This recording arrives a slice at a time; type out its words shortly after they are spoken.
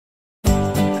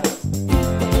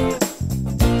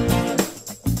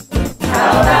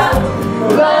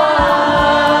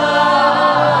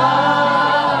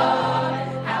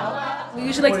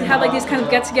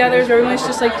fun get-togethers where everyone's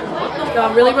just like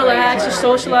really relaxed, just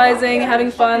socializing,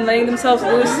 having fun, letting themselves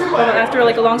loose after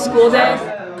like a long school day.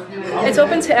 It's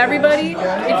open to everybody.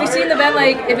 If you see an event,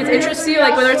 like if it interests you,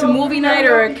 like whether it's a movie night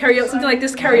or a karaoke, something like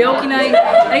this karaoke night,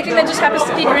 anything that just happens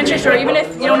to pique your interest, or even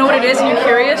if you don't know what it is and you're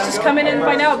curious, just come in and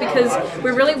find out, because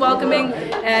we're really welcoming,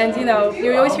 and you know,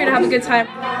 you're always here to have a good time.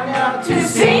 To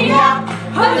sing out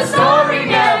when the story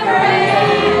never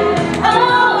ends.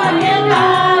 Oh, I can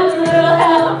have a little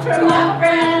help from my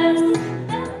friends.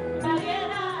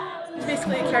 It's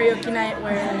basically a karaoke night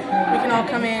where we can all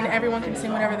come in, everyone can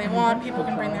sing whatever they want, people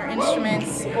can bring their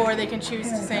instruments, or they can choose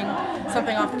to sing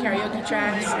something off the karaoke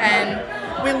tracks, and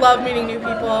we love meeting new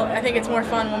people. I think it's more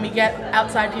fun when we get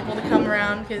outside people to come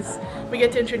around, because we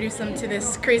get to introduce them to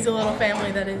this crazy little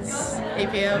family that is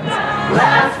APO.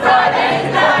 Last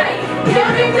Friday night,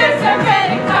 giving tips and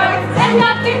credit cards, and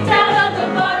knocking down on the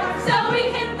bar, so we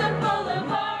hit the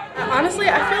boulevard. Honestly,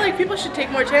 I feel like people should take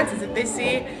more chances. If they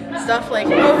see stuff like,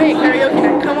 oh hey, karaoke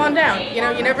night, come on down. You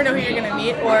know, you never know who you're going to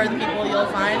meet or the people you'll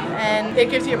find, and it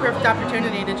gives you a perfect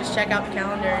opportunity to just check out the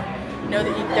calendar and know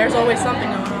that there's always something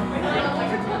going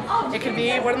on. It could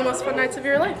be one of the most fun nights of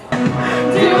your life. Do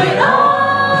it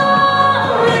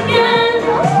all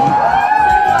again.